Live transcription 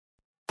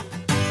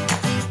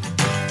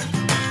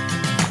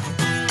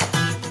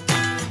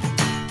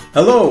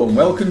Hello and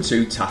welcome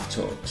to TAF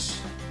Talks,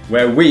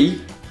 where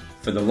we,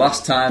 for the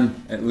last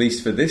time, at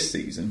least for this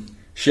season,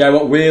 share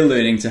what we're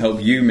learning to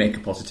help you make a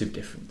positive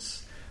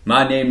difference.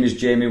 My name is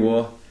Jamie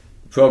Waugh,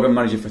 Programme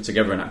Manager for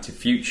Together an Active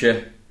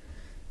Future,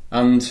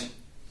 and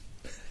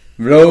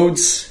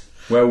roads,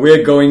 where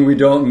we're going we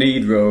don't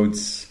need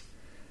roads.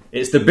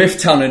 It's the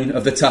Biff Tannen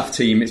of the TAF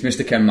team, it's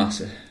Mr. Ken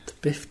Masser. The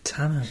Biff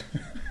Tannen?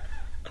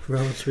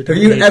 Roads we don't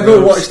Have you need ever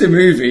roads. watched a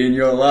movie in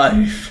your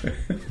life?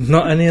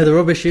 Not any of the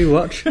rubbish you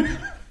watch.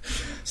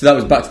 So that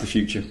was Back to the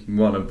Future,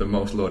 one of the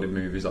most loaded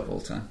movies of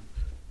all time.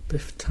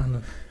 Biff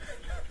Tannen.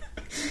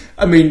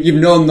 I mean, you've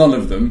known none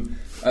of them.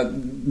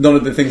 None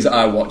of the things that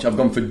I watch. I've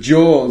gone for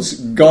Jaws,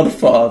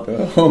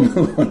 Godfather, Home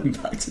Alone,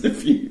 and Back to the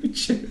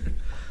Future.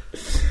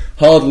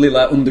 Hardly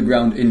like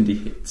underground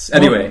indie hits.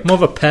 Anyway. More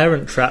of a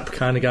Parent Trap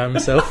kind of guy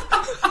myself.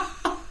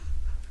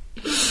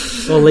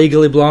 Or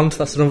Legally Blonde,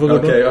 that's another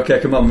good one. Okay,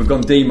 come on, we've gone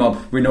D-Mob.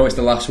 We know it's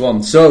the last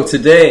one. So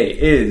today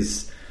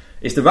it's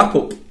the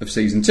wrap-up of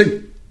Season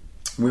 2.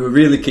 We were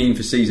really keen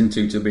for Season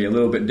 2 to be a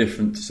little bit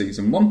different to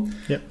Season 1.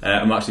 Yep.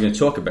 I'm actually going to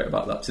talk a bit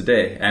about that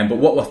today. But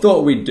what I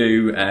thought we'd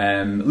do,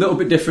 a little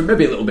bit different,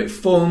 maybe a little bit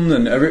fun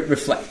and a bit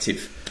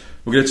reflective.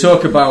 We're going to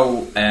talk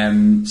about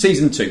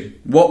Season 2,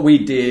 what we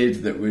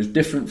did that was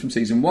different from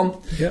Season 1,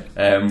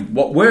 Yep.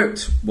 what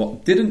worked,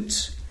 what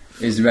didn't.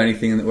 Is there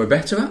anything that we're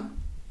better at?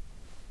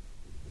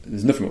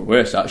 There's nothing we're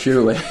worse at,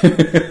 surely.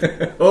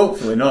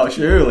 Hopefully not,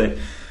 surely.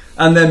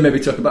 And then maybe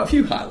talk about a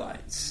few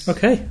highlights.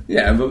 Okay.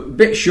 Yeah, but a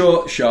bit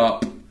short,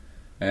 sharp,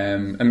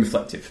 and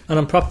reflective. And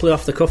I'm properly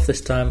off the cuff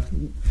this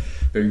time.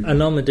 Boom. I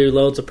normally do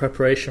loads of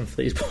preparation for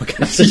these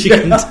podcasts, as you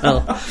can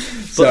tell. But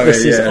Sorry,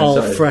 this is yeah, all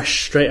sorry.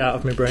 fresh, straight out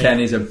of my brain. Ken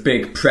is a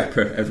big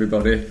prepper,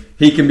 everybody.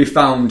 He can be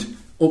found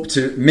up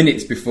to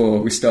minutes before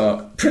we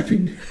start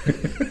prepping.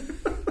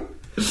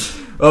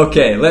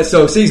 Okay,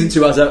 so Season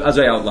 2, as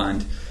I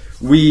outlined,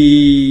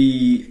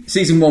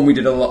 Season 1 we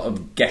did a lot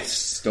of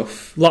guest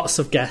stuff. Lots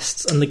of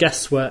guests, and the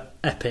guests were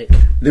epic.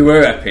 They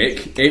were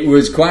epic. It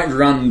was quite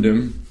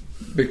random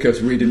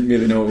because we didn't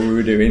really know what we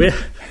were doing. We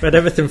had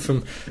everything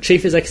from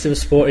Chief Executive of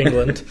Sport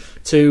England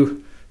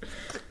to,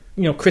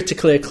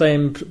 critically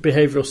acclaimed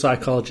behavioural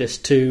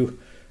psychologist to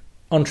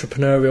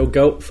entrepreneurial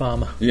goat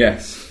farmer.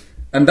 Yes.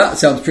 And that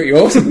sounds pretty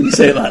awesome when you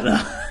say it like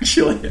that,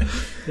 actually.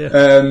 Yeah.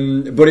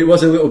 But it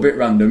was a little bit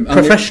random. And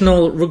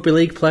Professional rugby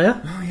league player,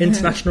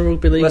 international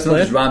rugby league let's not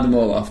player. just round them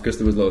all off because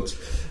there was loads.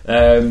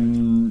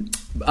 And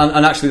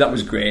actually that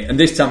was great. And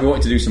this time we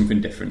wanted to do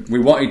something different. We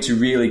wanted to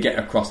really get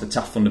across the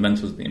TAF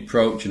fundamentals of the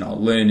approach and our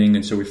learning,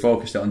 and so we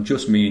focused it on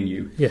just me and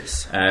you.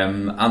 Yes.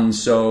 And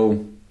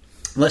so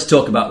let's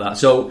talk about that.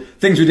 So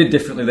things we did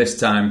differently this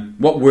time.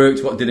 What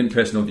worked, what didn't,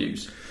 personal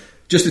views.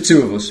 Just the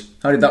two of us.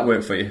 How did that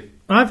work for you?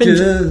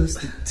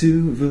 Just the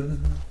two of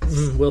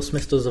us. Will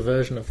Smith does a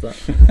version of that.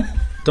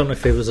 Don't know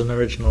if he was an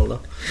original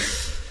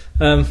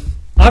though.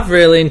 I've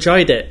really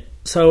enjoyed it.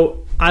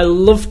 So I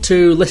love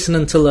to listen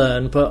and to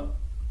learn, but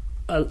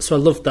so I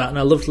loved that, and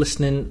I loved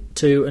listening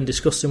to and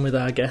discussing with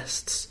our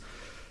guests.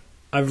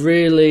 I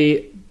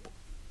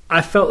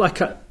feel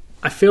like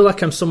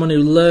I'm someone who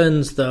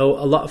learns though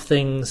a lot of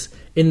things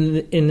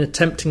in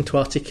attempting to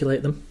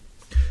articulate them.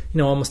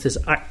 Almost this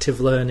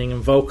active learning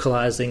and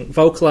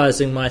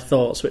vocalising my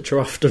thoughts, which are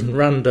often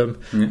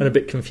random and a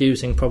bit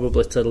confusing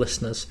probably to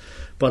listeners.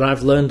 But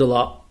I've learned a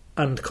lot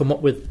and come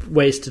up with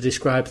ways to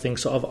describe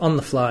things sort of on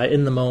the fly,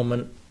 in the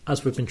moment,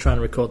 as we've been trying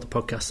to record the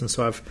podcast. And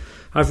so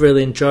I've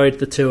really enjoyed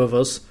the two of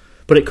us.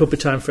 But it could be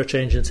time for a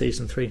change in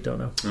Season 3, don't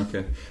know.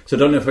 Okay. So I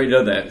don't know if we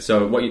did that.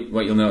 So what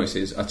you'll notice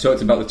is I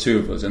talked about the two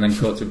of us, and then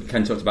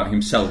Ken talked about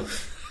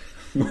himself.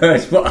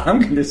 Whereas what I'm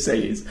going to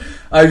say is,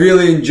 I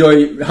really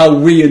enjoy how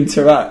we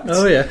interact.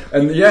 Oh yeah,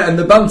 and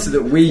the banter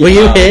that we. Were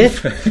you have. here?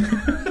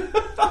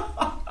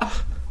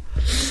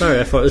 Sorry,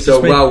 I thought it was so.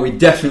 Just me. Wow, we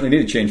definitely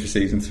need a change for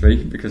Season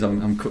 3 because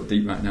I'm cut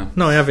deep right now.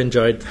 No, I have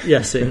enjoyed.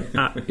 Yes,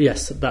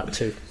 yes, that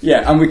too.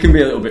 Yeah, and we can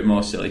be a little bit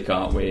more silly,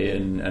 can't we?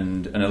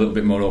 And a little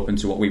bit more open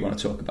to what we want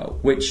to talk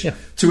about. Which,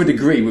 to a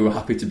degree, we were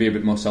happy to be a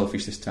bit more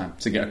selfish this time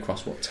to get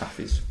across what TAF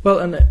is. Well,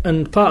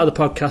 and part of the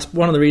podcast,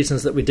 one of the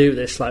reasons that we do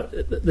this,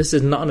 this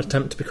is not an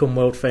attempt to become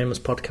world famous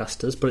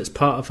podcasters, but it's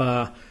part of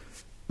our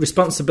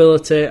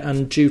responsibility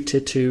and duty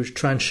to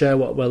try and share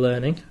what we're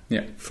learning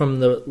from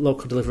the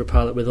local delivery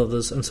pilot with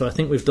others. And so I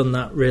think we've done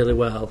that really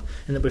well,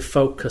 in that we've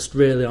focused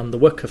really on the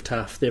work of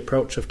TAF, the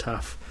approach of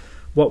TAF,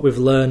 what we've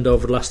learned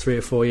over the last 3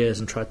 or 4 years,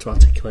 and tried to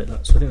articulate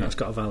that. So I think that's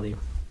got a value.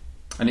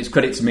 And it's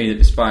credit to me that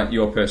despite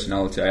your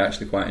personality, I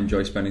actually quite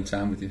enjoy spending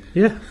time with you.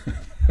 Yeah.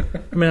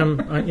 I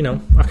mean,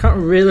 I can't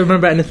really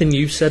remember anything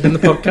you said in the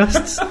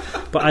podcasts,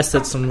 but I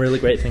said some really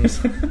great things.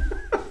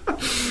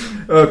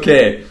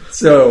 Okay,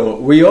 so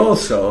we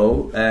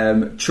also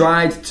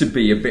tried to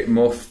be a bit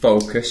more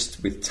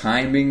focused with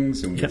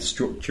timings and with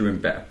structure and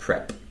better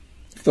prep.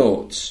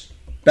 Thoughts?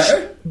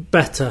 Better?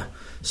 Better.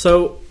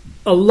 So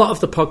a lot of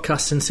the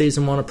podcasts in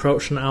Season 1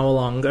 approach an hour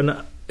long,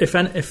 and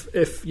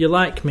if you're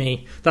like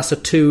me, that's a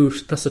two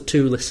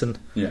listen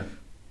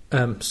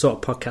sort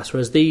of podcast.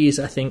 Whereas these,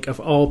 I think,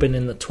 have all been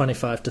in the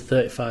 25 to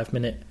 35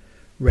 minute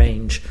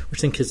range,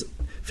 which I think is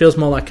feels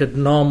more like a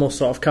normal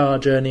sort of car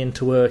journey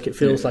into work. It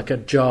feels like a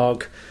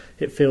jog.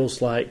 It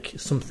feels like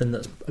something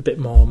that's a bit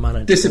more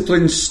manageable.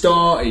 Discipline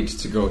started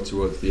to go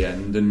towards the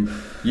end, and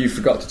you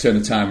forgot to turn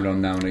the timer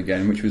on now and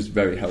again, which was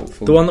very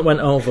helpful. The one that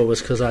went over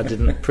was because I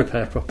didn't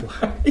prepare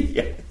properly.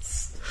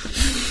 Yes.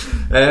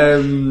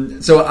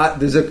 There's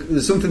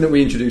something that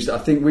we introduced that I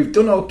think we've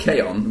done okay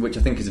on, which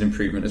I think is an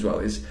improvement as well,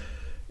 is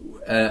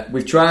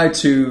we've tried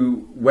to,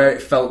 where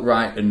it felt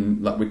right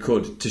and like we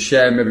could, to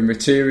share maybe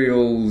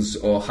materials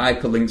or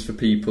hyperlinks for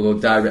people or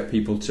direct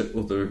people to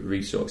other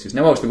resources.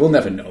 Now, obviously, we'll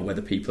never know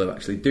whether people are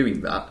actually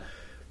doing that,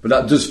 but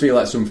that does feel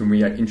like something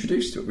we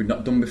introduced that we've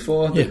not done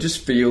before. That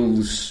just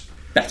feels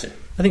better.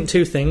 I think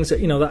two things.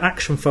 The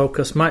action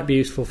focus might be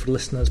useful for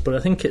listeners, but I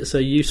think it's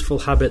a useful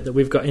habit that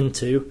we've got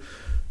into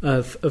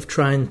of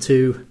trying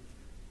to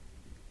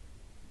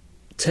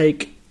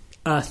take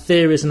our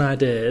theories and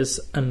ideas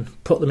and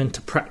put them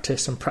into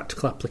practice and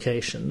practical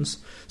applications,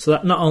 so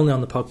that not only on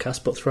the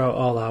podcast but throughout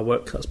all our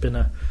work, that's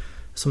been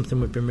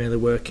something we've been really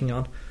working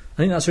on. I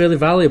think that's really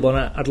valuable,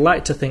 and I'd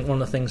like to think one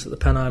of the things that the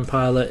Pennine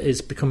Pilot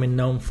is becoming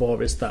known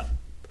for is that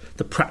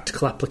the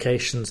practical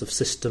applications of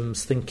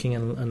systems thinking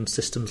and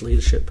systems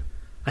leadership.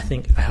 I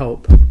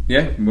hope.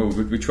 Yeah, well,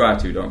 we try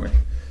to, don't we?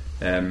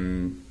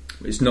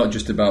 It's not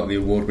just about the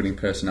award-winning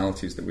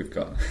personalities that we've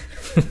got.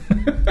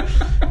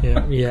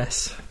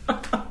 Yes.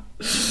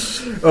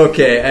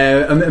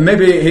 Okay, and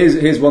maybe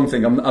here's one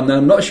thing.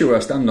 I'm not sure where I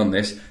stand on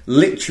this.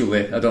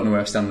 Literally, I don't know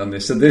where I stand on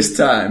this. So this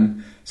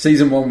time,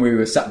 season 1, we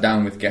were sat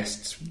down with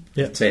guests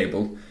at the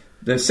table.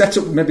 The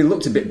setup maybe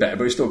looked a bit better,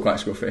 but it's still quite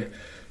scruffy.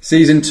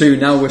 Season 2,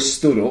 now we're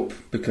stood up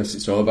because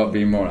it's all about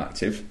being more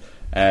active.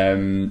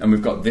 And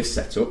we've got this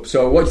set up.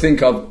 So what do you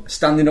think of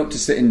standing up to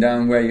sitting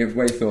down? Where are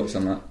your thoughts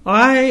on that?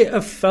 I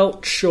have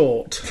felt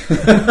short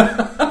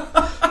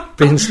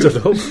being stood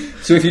up.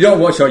 So if you don't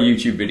watch our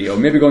YouTube video,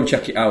 maybe go and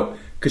check it out,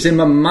 because in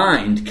my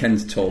mind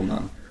Ken's a tall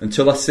man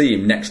until I see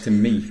him next to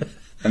me,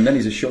 and then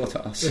he's a short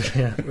ass.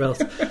 Yeah, well,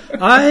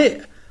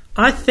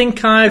 I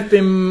think I've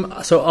been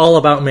all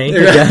about me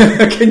again.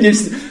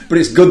 But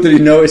it's good that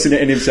he's noticing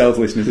it in himself,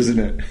 listeners, isn't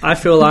it? I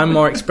feel I'm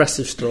more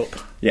expressive stood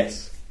up.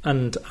 Yes.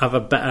 And have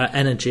a better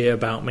energy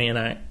about me, and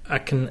I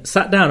can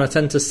sat down. I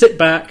tend to sit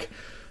back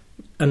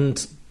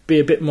and be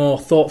a bit more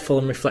thoughtful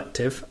and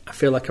reflective. I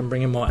feel like I'm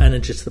bringing more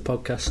energy to the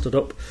podcast stood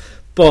up.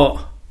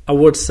 But I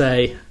would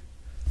say,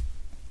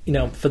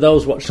 for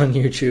those watching on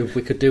YouTube,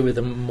 we could do with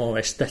a more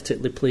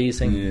aesthetically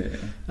pleasing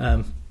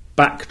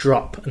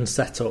backdrop and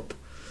setup.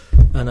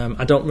 And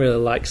I don't really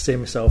like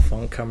seeing myself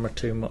on camera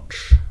too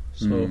much,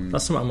 so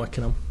that's something I'm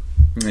working on.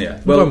 Yeah,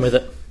 I'm going with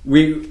it.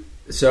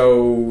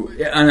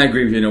 And I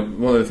agree with you.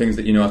 One of the things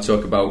that I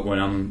talk about when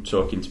I'm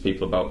talking to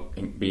people about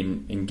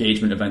being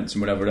engagement events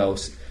and whatever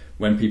else,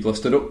 when people are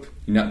stood up,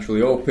 you're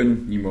naturally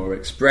open, you're more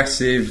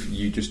expressive,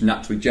 you just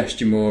naturally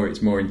gesture more,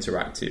 it's more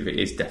interactive. It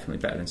is definitely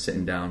better than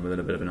sitting down with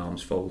a bit of an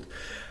arms fold.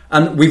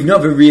 And we've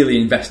never really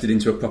invested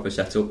into a proper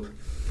setup.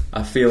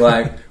 I feel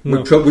like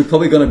we've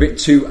probably gone a bit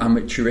too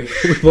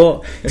amateurish. We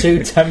bought 2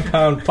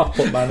 £10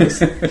 pop-up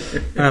banners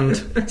and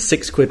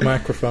 £6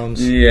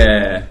 microphones.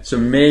 Yeah, so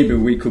maybe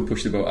we could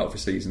push the boat out for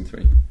season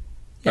 3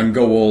 and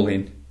go all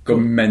in, go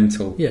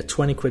mental. Yeah,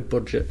 £20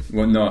 budget.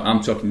 Well, no,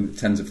 I'm talking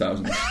tens of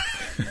thousands.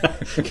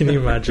 Can you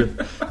imagine?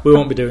 We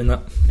won't be doing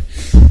that.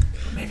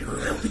 Maybe we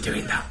will be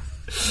doing that.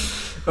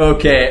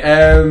 Okay.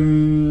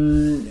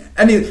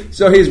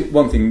 So here's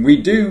one thing: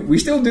 we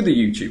still do the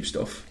YouTube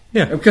stuff.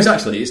 Yeah. Because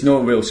actually, it's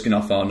no real skin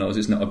off our nose.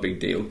 It's not a big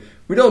deal.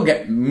 We don't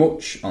get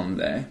much on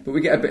there, but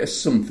we get a bit of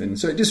something.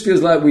 So it just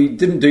feels like we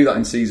didn't do that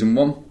in season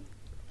 1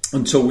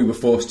 until we were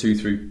forced to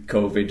through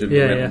COVID and we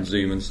went on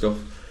Zoom and stuff.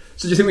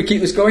 So do you think we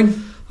keep this going?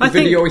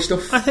 Video-y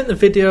stuff? I think the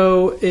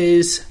video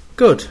is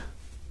good.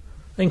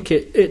 I think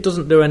it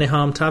doesn't do any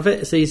harm to have it.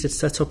 It's easy to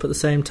set up at the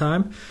same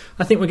time.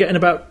 I think we're getting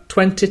about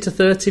 20 to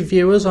 30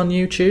 viewers on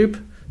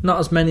YouTube. Not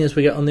as many as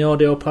we get on the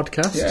audio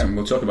podcast. Yeah, and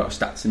we'll talk about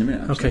stats in a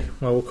minute, actually. Okay,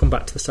 well, we'll come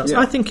back to the stats.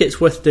 Yeah. I think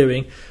it's worth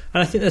doing.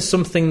 And I think there's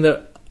something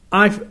that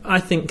I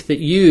think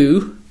that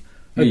you're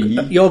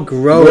growing.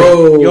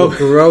 Whoa. You're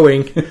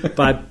growing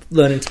by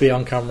learning to be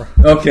on camera.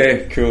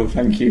 Okay, cool,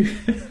 thank you.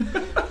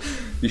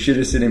 You should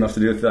have seen him have to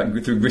do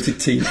that through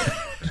gritted teeth.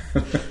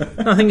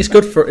 I think it's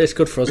good for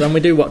us, and we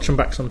do watch them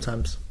back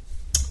sometimes.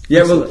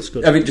 Yeah, so well, that's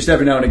good. just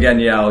every now and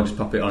again, I'll just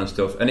pop it on and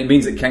stuff, and it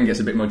means that Ken gets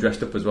a bit more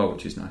dressed up as well,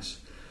 which is nice.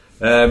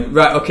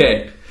 Right,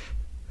 okay.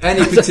 I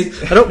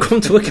don't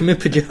come to work in my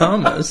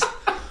pyjamas.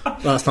 Well,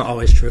 that's not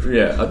always true.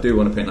 Yeah, I do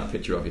want to paint that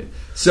picture of you.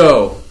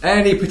 So,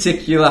 any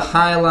particular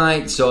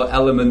highlights or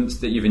elements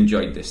that you've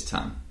enjoyed this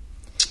time?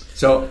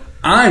 So,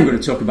 I'm going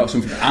to talk about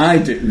something that I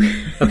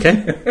do.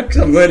 Okay. Because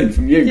I'm learning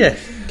from you. Yeah,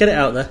 get it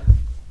out there.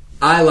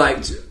 I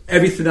liked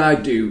everything I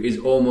do is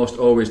almost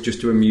always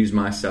just to amuse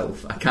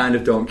myself. I kind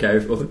of don't care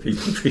if other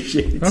people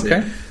appreciate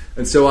it.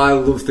 And so I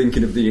love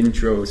thinking of the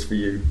intros for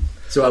you.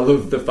 So I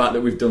love the fact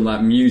that we've done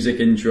like music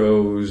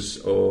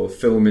intros or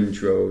film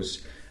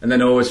intros, and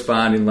then always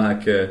finding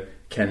like a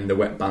Ken the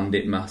Wet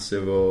Bandit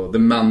massive or the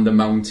Man the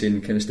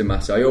Mountain Kinister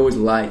massive. I always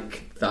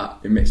like that.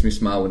 It makes me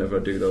smile whenever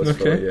I do those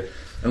for you.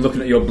 And looking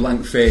at your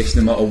blank face,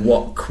 no matter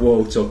what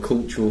quote or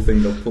cultural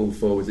thing they'll pull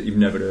forward that you've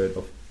never heard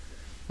of.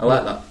 I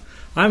like that.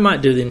 I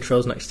might do the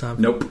intros next time.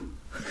 Nope.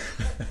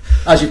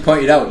 As you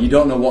pointed out, you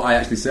don't know what I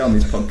actually say on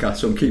these podcasts,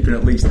 so I'm keeping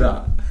at least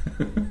that.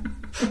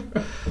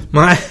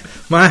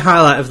 My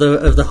highlight of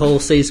the whole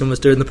season was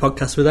doing the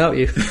podcast without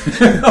you.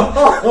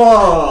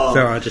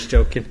 No, I'm just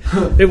joking.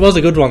 It was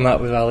a good one,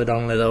 that, with Ali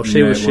Donnelly, though.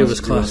 She was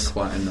class. It was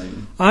quite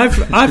annoying.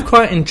 I've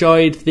quite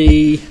enjoyed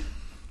the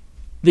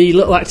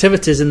little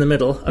activities in the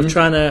middle of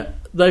trying to.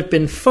 They've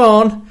been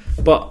fun,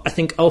 but I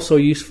think also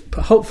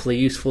hopefully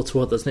useful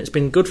to others, and it's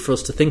been good for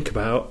us to think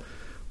about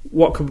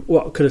what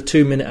could a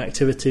 2-minute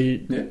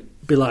activity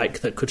be like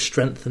that could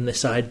strengthen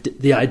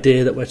the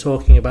idea that we're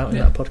talking about in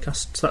that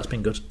podcast. So that's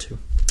been good too.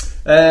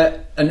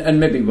 And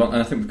maybe, and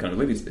I think we've kind of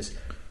alluded to this,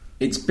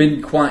 it's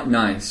been quite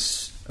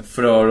nice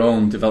for our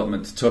own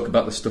development to talk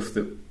about the stuff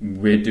that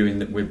we're doing,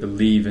 that we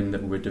believe in,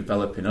 that we're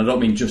developing. I don't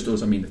mean just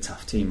us, I mean the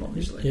TAF team,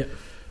 obviously. Yeah.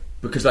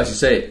 Because, like you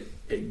say,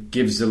 it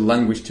gives a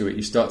language to it.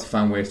 You start to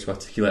find ways to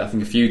articulate. I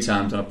think a few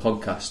times on a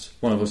podcast,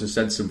 one of us has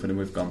said something and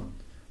we've gone,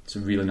 it's a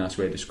really nice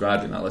way of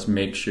describing that. Let's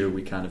make sure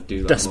we kind of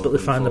do that. Desperately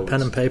find the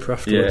pen and paper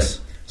afterwards.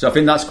 Yeah. So I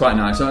think that's quite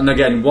nice. And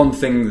again, one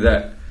thing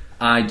that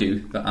I do,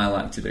 that I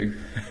like to do...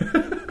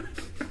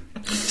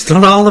 It's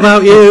not all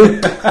about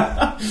you.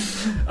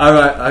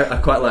 I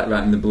quite like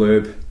writing the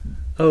blurb.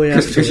 Oh yeah,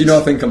 because you know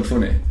I think I'm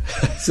funny.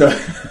 So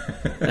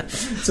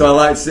I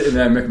like sitting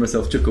there and making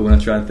myself chuckle when I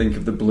try and think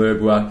of the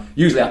blurb. Where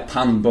usually I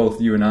pan both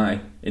you and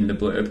I in the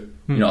blurb.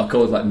 You know, I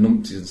call it like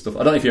numpties and stuff. I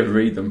don't know if you ever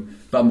read them,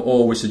 but I'm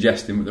always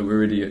suggesting that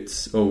we're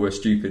idiots or we're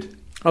stupid.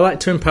 I like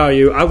to empower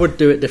you. I would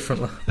do it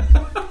differently.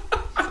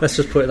 Let's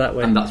just put it that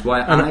way. And that's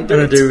why I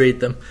do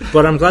read them.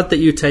 But I'm glad that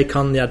you take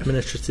on the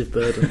administrative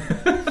burden.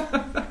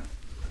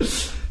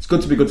 It's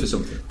good to be good for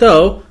something.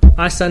 Though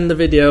I send the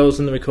videos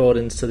and the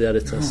recordings to the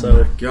editor,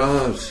 my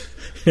God,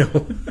 you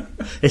know,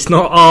 it's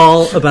not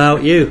all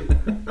about you.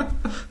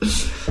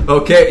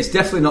 Okay, it's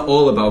definitely not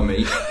all about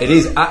me. It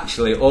is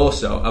actually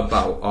also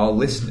about our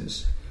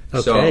listeners.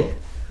 Okay.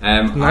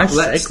 So, nice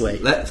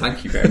segue.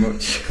 Thank you very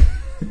much.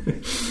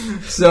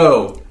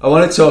 So, I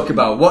want to talk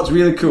about what's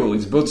really cool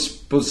is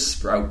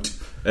Buzzsprout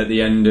at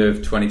the end of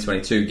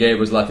 2022 gave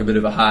us like a bit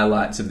of a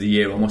highlights of the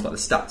year, almost like the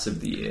stats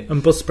of the year.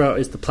 And Buzzsprout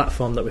is the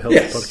platform that we host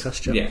the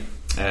podcast, yeah.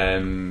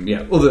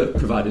 Other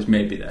providers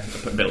may be there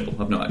available,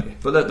 I've no idea,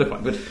 but they're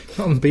quite good.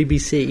 Not on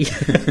BBC.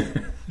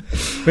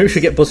 Maybe we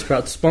should get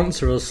Buzzsprout to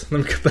sponsor us,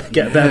 then we could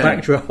get a better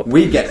backdrop.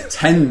 We get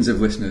tens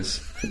of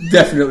listeners.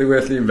 Definitely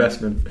worth the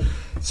investment.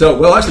 So,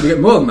 well, actually, we get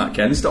more than that,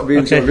 Ken. Stop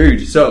being so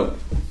rude. So,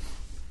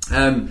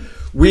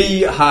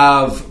 we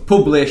have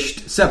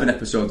published 7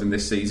 episodes in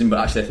this season, but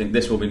actually I think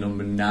this will be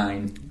number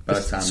 9 by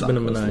the time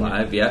that goes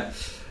live. Yeah.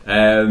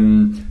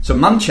 So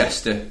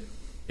Manchester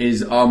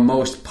is our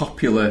most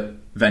popular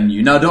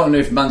venue. Now I don't know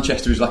if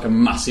Manchester is like a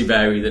massive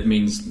area that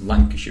means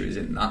Lancashire is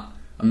in that.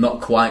 I'm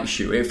not quite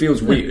sure. It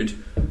feels weird,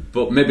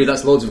 but maybe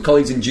that's loads of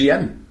colleagues in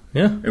GM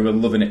who are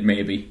loving it.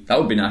 Maybe that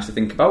would be nice to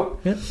think about.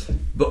 Yeah.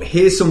 But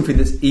here's something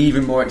that's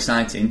even more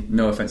exciting.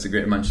 No offence to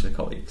Greater Manchester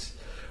colleagues.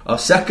 Our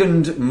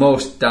second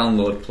most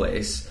download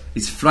place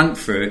is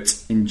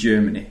Frankfurt in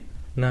Germany.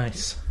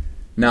 Nice.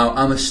 Now,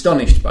 I'm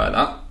astonished by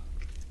that.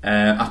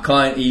 I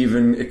can't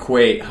even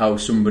equate how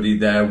somebody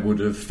there would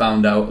have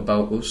found out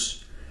about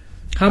us.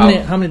 How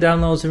many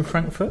downloads in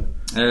Frankfurt?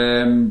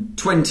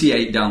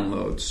 28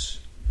 downloads.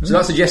 So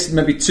that suggests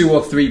maybe 2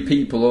 or 3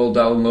 people all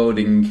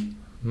downloading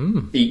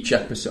each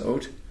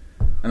episode.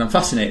 And I'm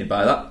fascinated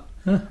by that.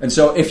 Huh. And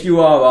so if you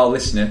are our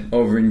listener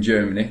over in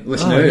Germany,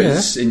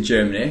 in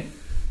Germany...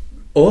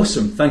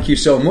 Awesome, thank you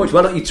so much.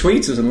 Why don't you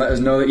tweet us and let us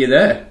know that you're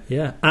there?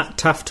 Yeah, at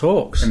TAF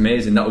Talks.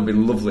 Amazing, that would be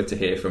lovely to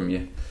hear from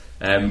you.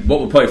 What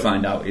we'll probably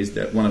find out is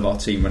that one of our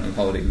team went on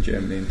holiday in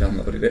Germany and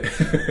downloaded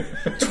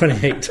it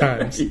 28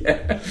 times.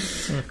 Yeah,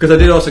 because I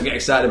did also get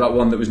excited about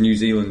one that was New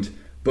Zealand,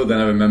 but then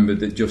I remembered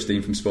that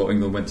Justine from Sport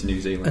England went to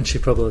New Zealand. And she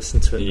probably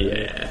listened to it.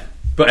 Yeah.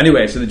 But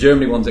anyway, so the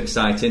Germany one's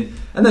exciting.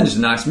 And then just a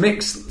nice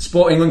mix.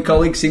 Sport England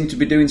colleagues seem to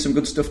be doing some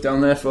good stuff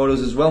down there for us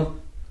as well.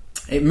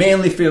 It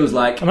mainly feels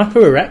like... I'm happy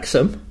with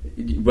Wrexham.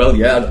 Well,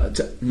 yeah,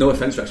 no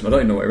offence, Wrexham. I don't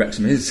even know where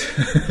Wrexham is.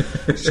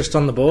 It's just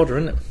on the border,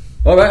 isn't it?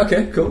 All right,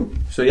 okay, cool.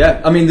 So,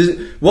 yeah, I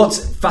mean,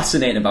 what's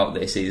fascinating about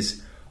this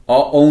is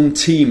our own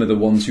team are the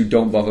ones who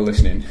don't bother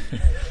listening.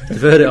 They've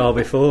heard it all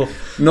before.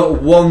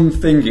 Not one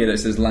thing here that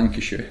says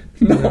Lancashire.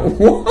 Not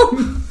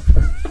one.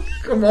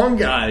 Come on,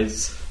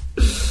 guys.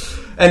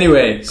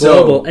 Anyway,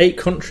 global, 8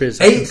 countries.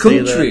 8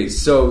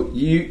 countries. So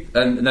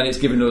and then it's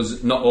given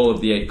us not all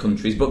of the 8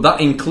 countries, but that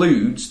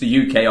includes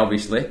the UK,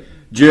 obviously.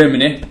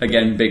 Germany,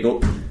 again, big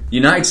up.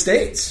 United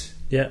States.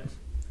 Yeah.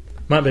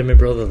 Might be my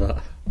brother,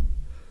 that.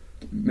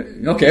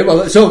 Okay,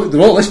 well, so they're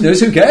all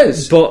listeners, who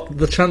cares? But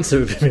the chance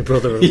of it being my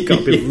brother have got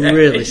to be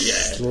really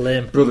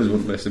slim. Brothers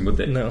wouldn't listen, would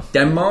they? No.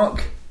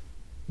 Denmark.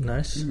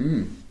 Nice.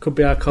 Could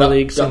be our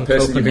colleagues that in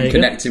person Copenhagen. you've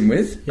been connecting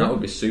with. Yeah. That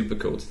would be super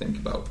cool to think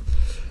about.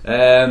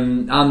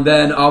 And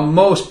then our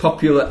most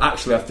popular,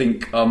 actually I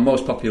think our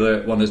most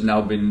popular one has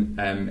now been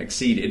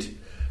exceeded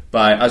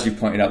by, as you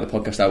pointed out, the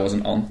podcast I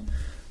wasn't on.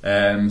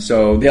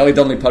 So the Ellie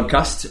Donnelly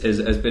podcast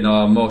has been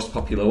our most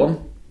popular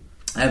one.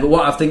 But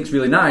what I think is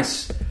really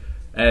nice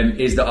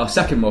is that our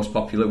second most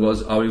popular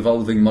was our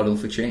evolving model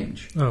for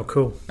change. Oh,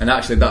 cool. And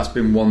actually that's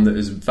been one that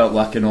has felt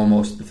like an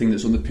almost the thing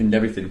that's underpinned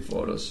everything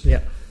for us.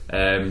 Yeah.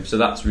 So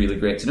that's really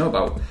great to know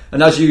about.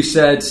 And as you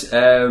said,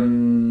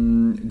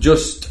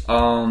 just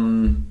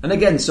on... And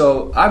again,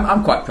 so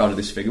I'm quite proud of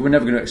this figure. We're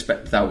never going to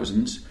expect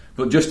thousands.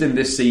 But just in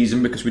this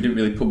season, because we didn't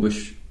really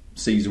publish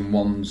season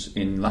ones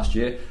in last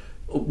year,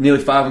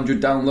 nearly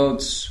 500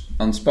 downloads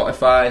on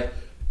Spotify.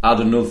 Add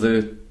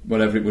another,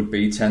 whatever it would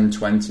be, 10,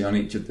 20 on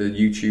each of the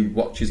YouTube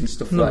watches and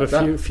stuff like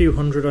that. Another few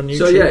hundred on YouTube.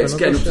 So yeah, it's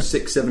getting up to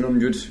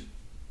 600-700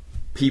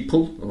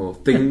 people or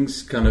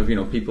things, kind of,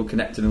 people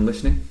connected and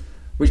listening.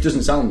 Which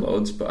doesn't sound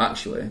loads, but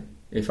actually,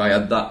 if I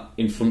had that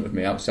in front of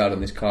me outside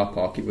on this car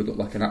park, it would look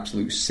like an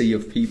absolute sea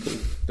of people.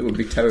 That would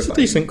be terrifying. It's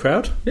a decent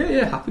crowd.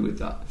 Yeah, happy with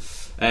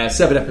that.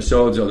 7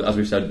 episodes, or as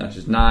we've said, that's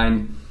just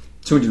 9,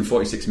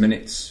 246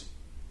 minutes.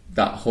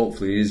 That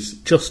hopefully is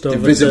just over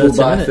divisible 30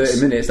 by minutes.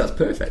 30 minutes. That's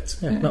perfect.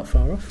 Yeah, not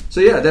far off. So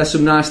yeah, there's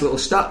some nice little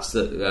stats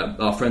that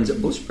our friends at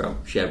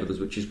Buzzsprout shared with us,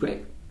 which is great.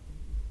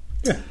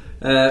 Yeah.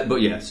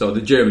 But yeah, so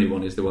the Germany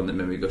one is the one that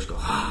made me just go,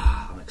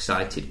 I'm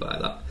excited by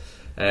that.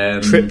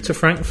 Trip to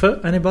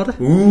Frankfurt, anybody?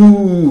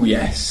 Ooh,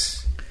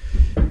 yes.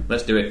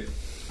 Let's do it.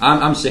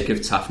 I'm sick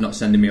of Taff not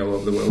sending me all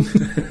over the world.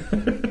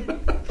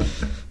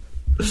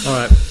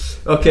 Alright.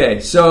 Okay,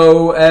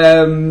 so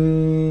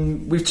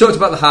we've talked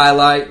about the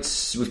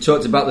highlights, we've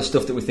talked about the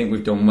stuff that we think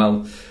we've done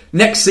well.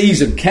 Next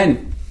season,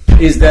 Ken,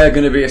 is there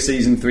going to be a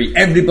season 3?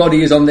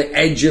 Everybody is on the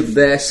edge of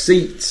their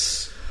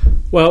seats.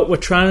 Well, we're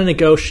trying to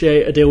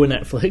negotiate a deal with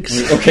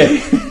Netflix. Okay.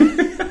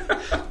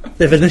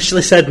 They've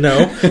initially said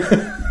no.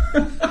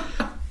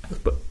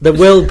 But there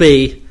will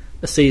be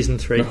a season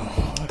 3.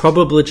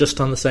 Probably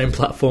just on the same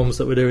platforms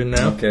that we're doing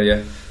now. Okay,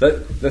 yeah.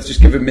 Let's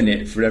just give a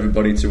minute for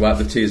everybody to wipe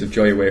the tears of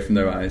joy away from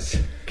their eyes.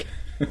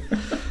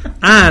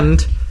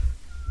 And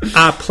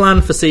our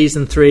plan for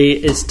season 3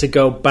 is to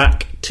go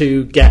back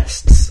to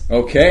guests.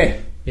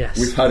 Okay. Yes.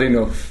 We've had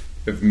enough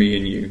of me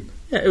and you.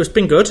 Yeah, it's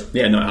been good.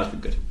 Yeah, no, it has been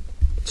good.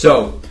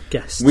 So,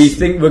 guests. we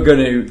think we're going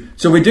to...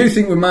 So we do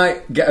think we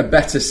might get a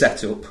better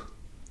setup.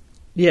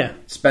 Yeah.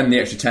 Spend the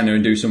extra tenner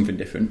and do something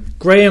different.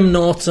 Graham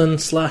Norton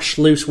 /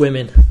 Loose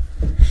Women.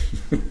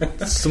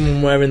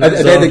 Somewhere in that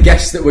Are they the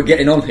guests that we're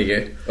getting on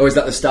here? Or is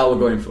that the style we're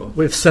going for?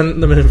 We've sent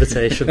them an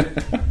invitation.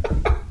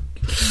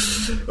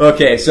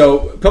 Okay,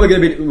 so probably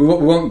going to be... We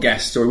won't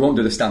guest, or we won't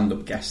do the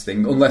stand-up guest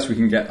thing, unless we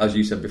can get, as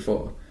you said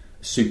before,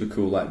 a super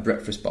cool like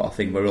breakfast bar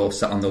thing where we're all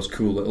sat on those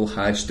cool little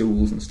high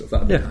stools and stuff.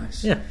 That'd be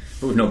nice. Yeah.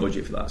 But we've no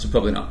budget for that, so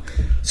probably not.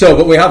 So,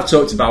 but we have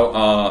talked about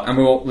our... And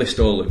we won't list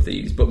all of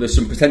these, but there's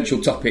some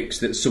potential topics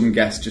that some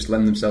guests just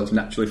lend themselves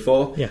naturally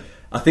for. Yeah.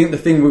 I think the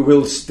thing we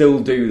will still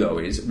do, though,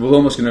 is we're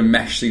almost going to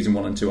mesh season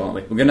 1 and 2, aren't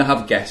we? We're going to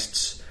have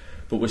guests,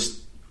 but we're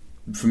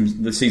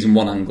from the season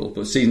 1 angle.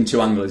 But season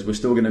 2 angle is we're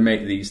still going to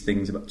make these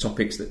things about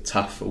topics that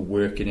Taff are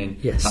working in,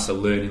 yes. Taff are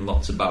learning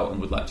lots about and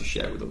would like to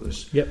share with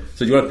others. Yep.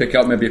 So do you want to pick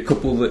out maybe a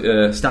couple that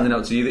are standing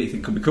out to you that you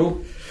think could be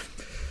cool?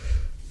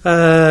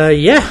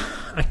 Yeah,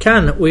 I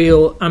can.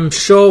 I'm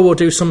sure we'll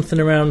do something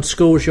around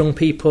schools, young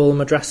people,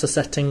 madrasa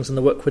settings, and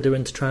the work we're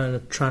doing to try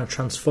and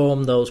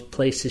transform those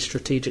places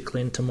strategically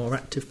into more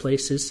active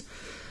places.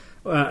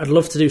 I'd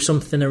love to do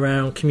something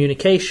around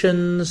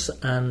communications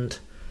and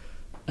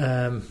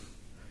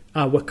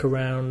our work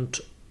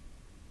around,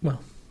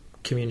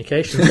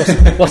 communications.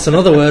 What's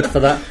another word for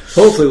that?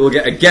 Hopefully we'll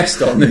get a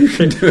guest on who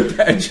can do a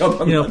better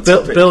job on that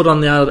topic. Build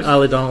on the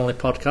Ali Donnelly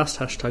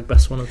podcast,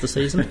 #best one of the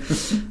season.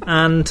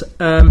 And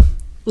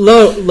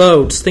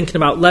loads, thinking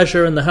about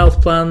leisure and the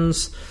health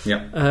plans,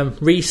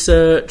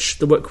 research,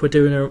 the work we're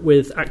doing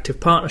with active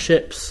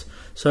partnerships.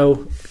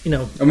 So,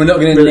 and we're not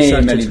going to really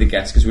name any of the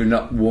guests because we've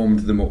not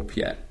warmed them up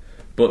yet.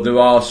 But there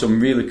are some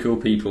really cool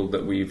people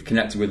that we've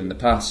connected with in the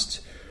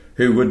past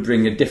who would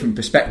bring a different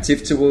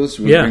perspective to us,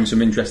 would bring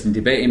some interesting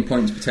debating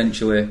points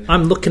potentially.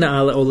 I'm looking at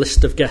our little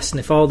list of guests, and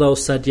if all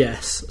those said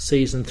yes,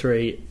 season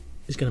 3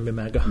 is going to be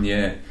mega.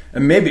 Yeah,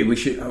 and maybe we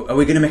should... Are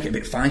we going to make it a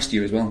bit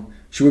feistier as well?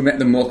 Should we make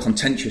them more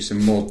contentious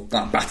and more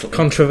like battle?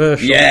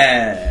 Controversial.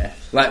 Yeah,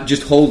 like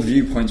just hold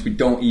viewpoints we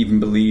don't even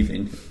believe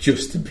in,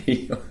 just to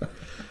be...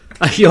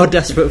 You're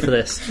desperate for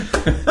this,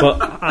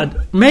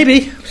 but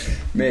maybe.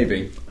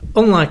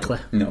 Unlikely.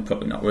 No,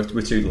 probably not.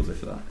 We're too lovely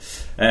for that.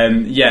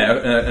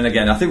 And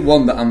again, I think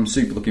one that I'm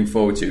super looking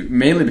forward to,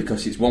 mainly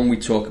because it's one we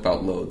talk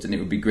about loads, and it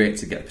would be great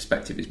to get a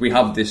perspective. Is we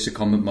have this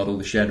secondment model,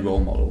 the shared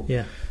role model.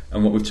 Yeah.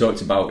 And what we've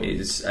talked about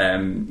is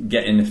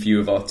getting a few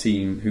of our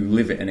team who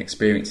live it and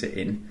experience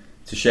it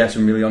to share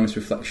some really honest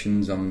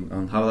reflections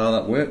on how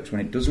that works when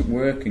it doesn't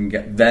work, and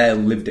get their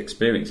lived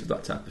experience of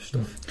that type of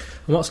stuff.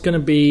 And what's going to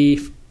be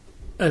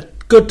a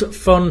good,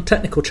 fun,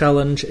 technical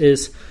challenge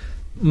is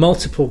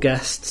multiple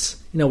guests.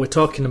 We're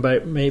talking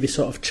about maybe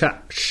sort of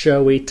chat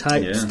showy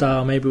type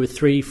style, maybe with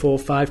 3, 4,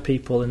 5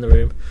 people in the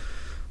room.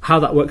 how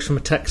that works from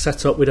a tech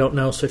setup, we don't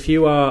know. So if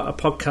you are a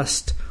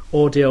podcast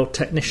audio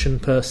technician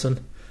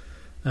person,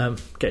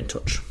 get in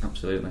touch.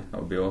 Absolutely, that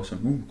would be awesome.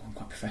 Ooh, I'm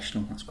quite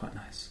professional. That's quite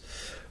nice.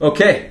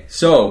 Okay,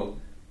 so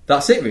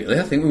that's it really.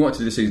 I think we wanted to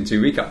do the season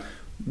 2 recap.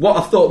 What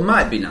I thought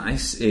might be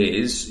nice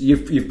is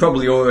you've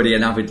probably already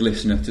an avid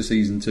listener to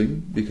season 2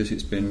 because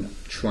it's been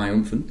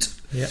triumphant.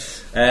 Yeah.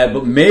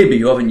 But maybe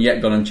you haven't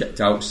yet gone and checked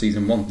out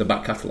season 1, the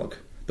back catalogue.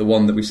 The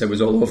one that we said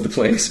was all over the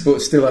place,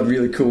 but still had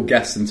really cool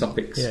guests and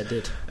topics. Yeah, it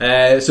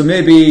did. So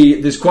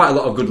maybe there's quite a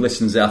lot of good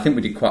listens there. I think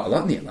we did quite a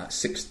lot in it, like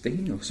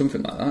 16 or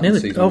something like that.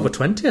 Nearly over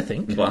 20, I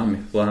think.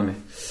 Blimey.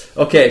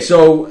 Okay,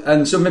 so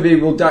maybe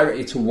we'll direct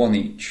you to one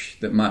each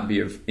that might be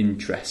of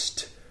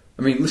interest.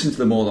 I mean, listen to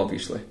them all,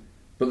 obviously,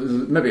 but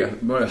maybe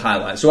a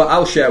highlight. So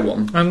I'll share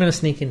one. I'm going to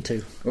sneak in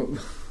 2. Oh,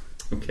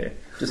 okay.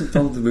 Doesn't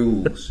follow the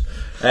rules.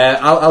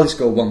 I'll just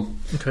go one.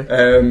 Okay.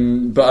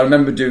 But I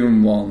remember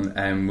doing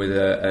one with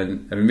a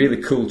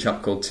really cool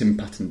chap called Tim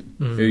Pattenden,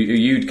 who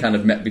you'd kind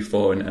of met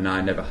before and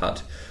I never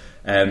had,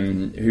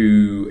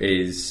 who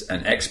is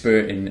an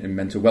expert in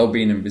mental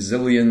well-being and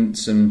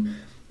resilience, and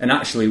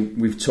actually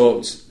we've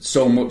talked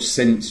so much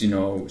since,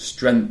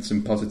 strengths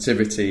and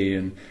positivity,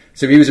 and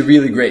so he was a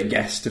really great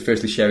guest to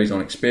firstly share his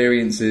own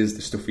experiences,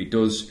 the stuff he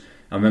does.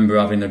 I remember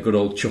having a good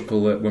old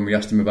chuckle when we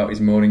asked him about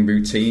his morning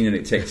routine, and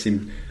it takes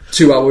him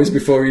 2 hours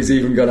before he's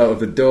even got out of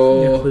the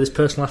door. Yeah, with his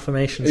personal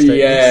affirmation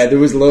statements. Yeah, there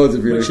was loads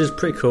of really... Which is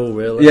pretty cool,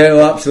 really. Yeah,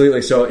 well,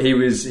 absolutely. So he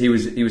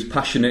was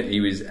passionate, he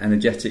was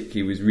energetic,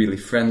 he was really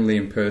friendly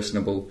and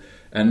personable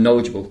and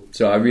knowledgeable.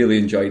 So I really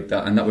enjoyed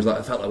that, and that was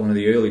I felt like one of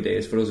the early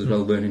days for us as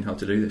well, learning how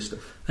to do this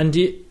stuff. And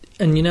you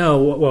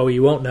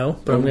won't know,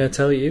 but I'm going to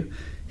tell you.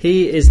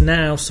 He is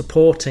now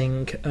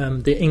supporting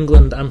the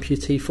England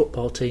amputee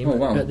football team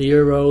at the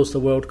Euros, the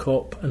World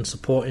Cup, and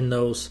supporting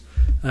those.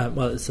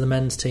 It's the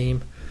men's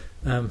team.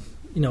 Not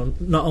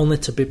only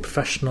to be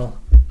professional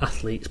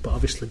athletes, but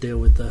obviously deal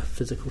with the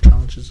physical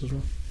challenges as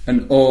well.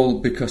 And all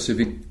because of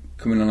it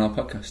coming on our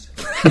podcast.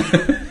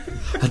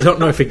 I don't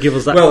know if he'd give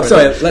us that. Well,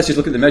 sorry, let's just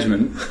look at the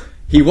measurement.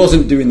 He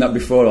wasn't doing that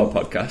before our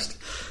podcast.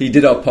 He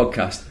did our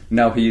podcast.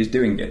 Now he is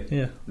doing it.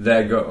 Yeah.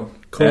 There go.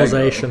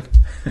 Causation.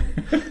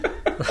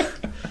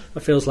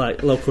 That feels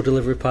like local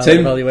delivery pilot Tim,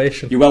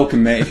 evaluation. You're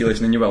welcome, mate. If you're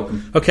listening, you're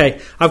welcome. Okay,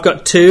 I've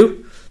got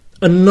 2.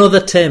 Another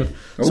Tim.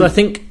 Oh. So I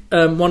think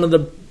one of the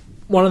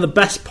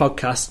best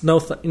podcasts.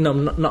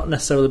 Not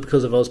necessarily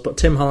because of us, but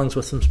Tim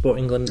Hollingsworth from Sport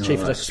England, Chief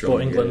Executive of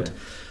Sport England.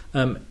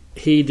 Yeah.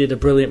 He did a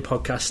brilliant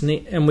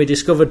podcast, and we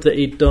discovered that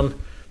he'd done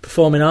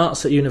performing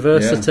arts at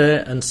university,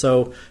 and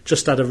so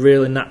just had a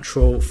really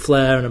natural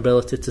flair and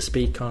ability to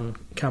speak on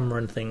camera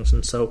and things,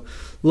 and so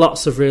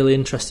lots of really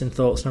interesting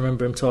thoughts. And I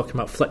remember him talking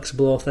about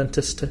flexible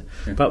authenticity,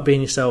 about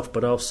being yourself,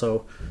 but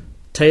also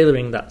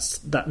tailoring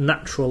that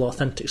natural,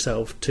 authentic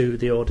self to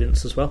the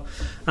audience as well.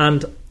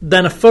 And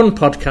then a fun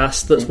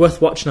podcast that's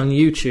worth watching on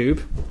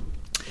YouTube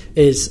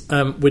is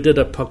we did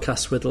a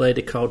podcast with a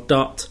lady called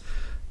Dot,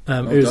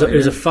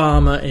 who's a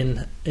farmer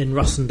in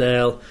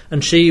Rossendale,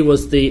 and she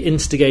was the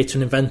instigator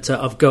and inventor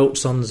of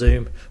Goats on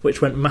Zoom,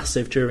 which went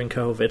massive during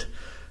COVID.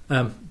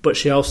 But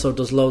she also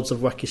does loads of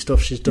wacky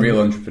stuff. She's done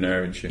real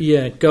entrepreneur, isn't she?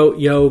 Yeah, goat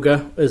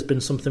yoga has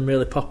been something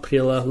really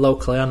popular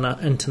locally and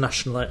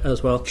internationally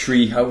as well.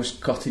 Treehouse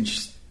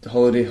cottage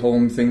holiday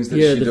home things that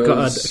she does. Yeah, they've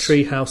got a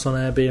tree house on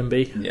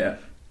Airbnb. Yeah.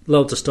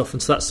 Loads of stuff,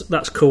 and so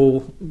that's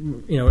cool,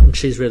 and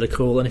she's really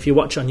cool. And if you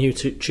watch on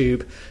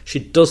YouTube, she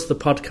does the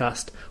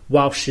podcast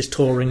while she's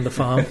touring the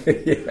farm,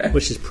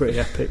 which is pretty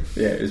epic.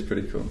 Yeah, it was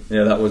pretty cool.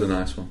 Yeah, that was a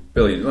nice one.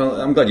 Brilliant. Well,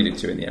 I'm glad you did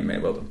 2 in the end,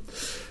 mate. Well done.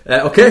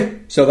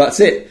 Okay, so that's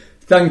it.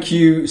 Thank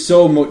you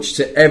so much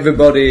to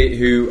everybody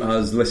who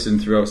has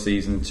listened throughout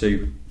season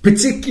 2,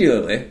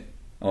 particularly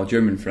our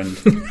German friend,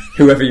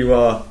 whoever you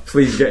are,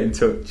 please get in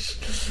touch.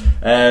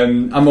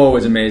 I'm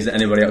always amazed that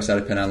anybody outside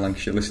of Pennine,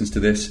 Lancashire listens to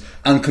this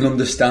and can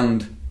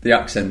understand the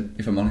accent,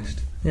 if I'm honest.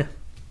 Yeah.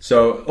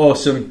 So,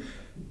 awesome.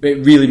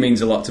 It really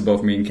means a lot to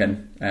both me and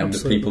Ken,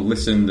 that people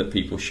listen, that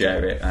people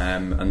share it,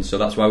 and so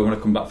that's why we want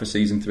to come back for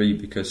season 3,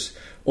 because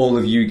all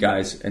of you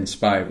guys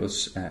inspire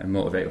us and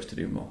motivate us to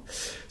do more.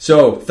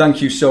 So,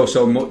 thank you so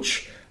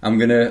much.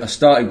 I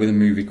started with a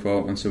movie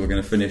quote, and so we're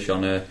going to finish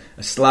on a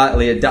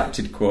slightly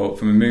adapted quote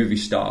from a movie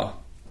star.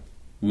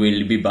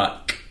 We'll be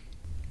back.